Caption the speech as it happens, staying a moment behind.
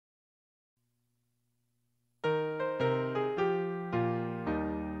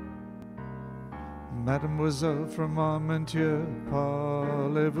Mademoiselle from Armentières,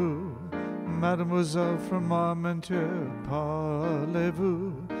 parlez-vous? Mademoiselle from Armentières,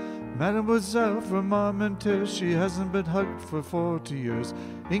 parlez-vous? Mademoiselle from Armentières, she hasn't been hugged for 40 years.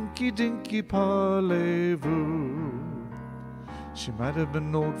 Inky, Dinky, parlez-vous? She might have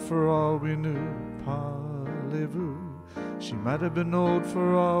been old for all we knew, parlez-vous? She might have been old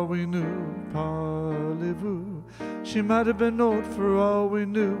for all we knew, parlez-vous? She might have been old for all we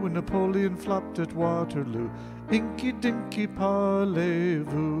knew when Napoleon flopped at Waterloo. Inky, Dinky,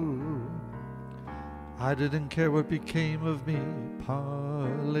 parlez-vous? I didn't care what became of me,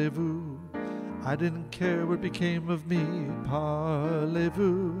 parlez-vous? I didn't care what became of me,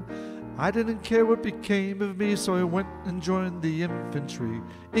 parlez-vous? I didn't care what became of me, so I went and joined the infantry.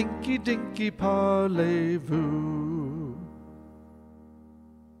 Inky, Dinky, parlez-vous?